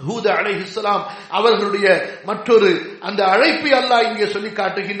 ஹூத் அலைஹிஸ்ஸலாம் அவர்களுடைய மற்றொரு அந்த அழைப்பை அல்லாஹ் இங்கே சொல்லி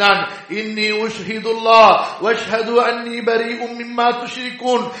காட்டுகிறான். இன்னி உஷ்ஹிதுல்லாஹ் வஷ்ஹது அன்னி பரீஉம் மிம்மா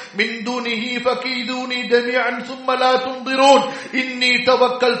துஷ்ரிகூன் மின் தூனிஹி ஃபகீதுனி ஜமீஅன் சும்ம லா துன்திரூன் இன்னி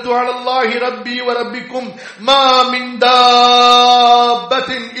தவக்கல்து அலல்லாஹி ரப்பி வ ரப்பிக்கும் மா மின்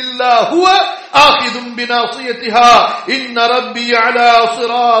தாபத்தின் இல்லா ஹுவ ஆகிதும் பினாசியத்திஹா இன்ன ரப்பி அலா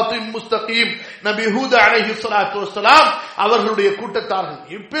ஸிராத்தின் முஸ்தகீம். நபி ஹூத் அலைஹிஸ்ஸலாத்து வஸ்ஸலாம் அவர்களுடைய கூட்டத்தார்கள்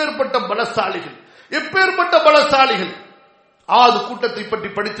எப்பேற்பட்ட பலசாலிகள், எப்பேற்பட்ட பலசாலிகள். ஆது கூட்டத்தை பற்றி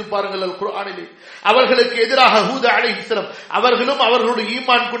படித்து பாருங்கள் அல் குர்ஆனிலே. அவர்களுக்கு எதிராக ஹூத் அலைஹிஸ்ஸலாம் அவர்களும் அவர்களுடைய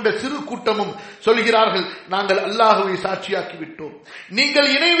ஈமான் கொண்ட சிறு கூட்டமும் சொல்கிறார்கள், நாங்கள் அல்லாஹ்வை சாட்சியாக்கி விட்டோம், நீங்கள்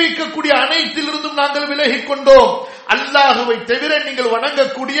இணை வைக்கக்கூடிய அனைத்திலிருந்தும் நாங்கள் விலகிக் கொண்டோம், அல்லாஹுவை தவிர நீங்கள்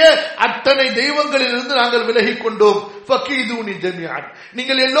வணங்கக்கூடிய அத்தனை தெய்வங்களிலிருந்து நாங்கள் விலகிக் கொண்டோம். ஃபகீதுனி ஜமீஅன்,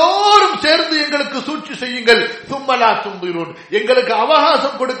 நீங்கள் எல்லோரும் சேர்ந்து எங்களுக்கு சூழ்ச்சி செய்யுங்கள். சும்மலா துந்திரூன், எங்களுக்கு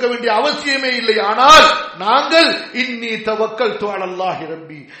அவகாசம் கொடுக்க வேண்டிய அவசியமே இல்லை. ஆனால் நாங்கள் இன்னி தவக்கல்து அலல்லாஹி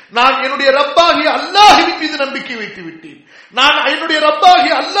ரப்பி, நான் என்னுடைய ரப்பாகிய அல்லாஹ்வின் மீது நம்பிக்கை வைத்து விட்டேன். நான் என்னுடைய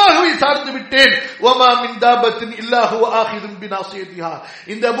ரப்பாகிய அல்லாஹ்வை சார்ந்து விட்டேன். வமா மின் தாபத்தின் இல்லா ஹுவ ஆகிதுன் பினாசியதிஹா,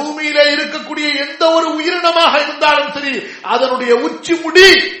 இந்த பூமியிலே இருக்கக்கூடிய எந்த ஒரு உயிரினமாக இருந்தாலும் சரி, அதனுடைய உச்சி முடி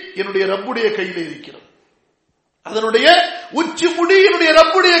என்னுடைய ரப்புடைய கையிலே இருக்கிறது. அதனுடைய உச்சி முடி என்னுடைய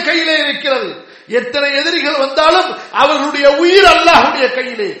ரப்புடைய கையிலே இருக்கிறது. எத்தனை எதிரிகள் வந்தாலும் அவர்களுடைய உயிர் அல்லாஹ்வுடைய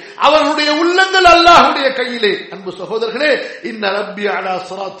கையிலே, அவர்களுடைய உள்ளங்கள் அல்லாஹ்வுடைய கையிலே. அன்பு சகோதரர்களே, இன்ன ரப்பி அலா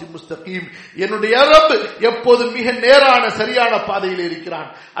ஸிராத்தின் முஸ்தகீம், என்னுடைய ரப் எப்போதும் மிக நேரான சரியான பாதையில் இருக்கிறான்.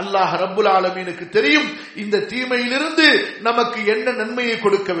 அல்லாஹ் ரப்புல் ஆலமீனுக்கு தெரியும் இந்த தீமையிலிருந்து நமக்கு என்ன நன்மையை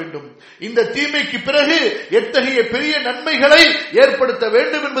கொடுக்க வேண்டும், இந்த தீமைக்கு பிறகு எத்தகைய பெரிய நன்மைகளை ஏற்படுத்த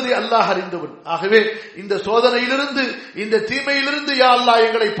வேண்டும் என்பதை அல்லாஹ் அறிந்தவன். ஆகவே இந்த சோதனையிலிருந்து, இந்த தீமையிலிருந்து யா அல்லாஹ்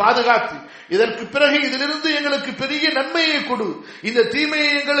எங்களை பாதுகாத்து, இதற்கு பிறகு இதிலிருந்து எங்களுக்கு பெரிய நன்மையை கொடு, இந்த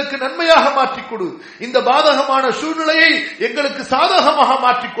தீமையை எங்களுக்கு நன்மையாக மாற்றிக் கொடு, இந்த பாதகமான சூழ்நிலையை எங்களுக்கு சாதகமாக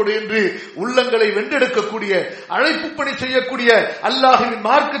மாற்றிக் கொடு என்று உள்ளங்களை வென்றெடுக்கக்கூடிய, அழைப்பு பணி செய்யக்கூடிய, அல்லாஹ்வின்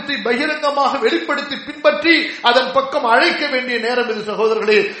மார்க்கத்தை பகிரங்கமாக வெளிப்படுத்தி பின்பற்றி அதன் பக்கம் அழைக்க வேண்டிய நேரம் இது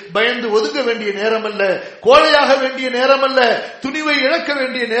சகோதரர்களே. பயந்து ஒதுங்க வேண்டிய நேரம் அல்ல, கோழையாக வேண்டிய நேரம் அல்ல, துணிவை இழக்க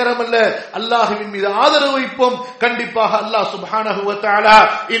வேண்டிய நேரம் அல்ல. அல்லாஹ்வின் மீது ஆதரவு வைப்போம். கண்டிப்பாக அல்லாஹ் சுப்ஹானஹு வ தஆலா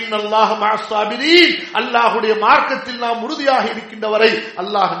இன்னல்லாஹ மஅஸ் ஸாபிரீன், அல்லாஹ்வுடைய மார்க்கத்தில் நாம் உறுதியாக இருக்கின்ற வரை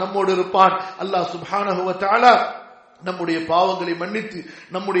அல்லாஹ் நம்மோடு இருப்பான். அல்லாஹ் சுப்ஹானஹு வ தஆலா நம்முடைய பாவங்களை மன்னித்து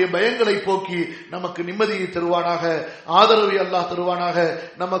நம்முடைய பயங்களை போக்கி நமக்கு நிம்மதியை தருவானாக, ஆதரவை அல்லாஹ் தருவானாக,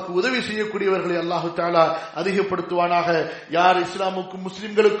 நமக்கு உதவி செய்யக்கூடியவர்களை அல்லாஹு தஆலா அதிகப்படுத்துவானாக. யார் இஸ்லாமுக்கும்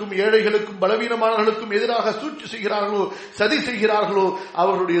முஸ்லிம்களுக்கும் ஏழைகளுக்கும் பலவீனமானவர்களுக்கும் எதிராக சூழ்ச்சி செய்கிறார்களோ, சதி செய்கிறார்களோ,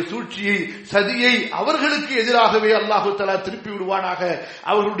 அவர்களுடைய சூழ்ச்சியை, சதியை அவர்களுக்கு எதிராகவே அல்லாஹு தஆலா திருப்பி விடுவானாக.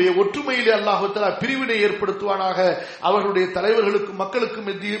 அவர்களுடைய ஒற்றுமையிலே அல்லாஹு தஆலா பிரிவினை ஏற்படுத்துவானாக. அவர்களுடைய தலைவர்களுக்கும் மக்களுக்கும்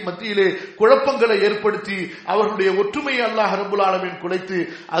மத்தியிலே குழப்பங்களை ஏற்படுத்தி அவர்களுடைய ஒற்றுமையை அல்லாஹ் ரப்புல் ஆலமீன் குலைத்து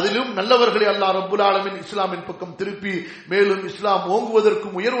அதிலும் நல்லவர்களை அல்லாஹ் ரப்புல் ஆலமீன் இஸ்லாமின் பக்கம் திருப்பி மேலும் இஸ்லாம்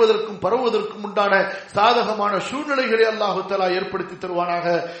ஓங்குவதற்கும் உயர்வதற்கும் பரவுவதற்கும் உண்டான சாதகமான சூழ்நிலைகளை அல்லாஹ் தஆலா ஏற்படுத்தி தருவானாக.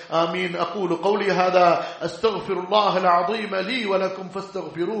 ஆமீன். அகூலு கௌலி ஹாதா அஸ்தக்ஃபிருல்லாஹல் அஸீம் லீ வ லக்கும்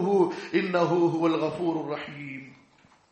ஃபஸ்தக்ஃபிரூஹு இன்னஹு ஹுவல் கஃபூருர் ரஹீம்.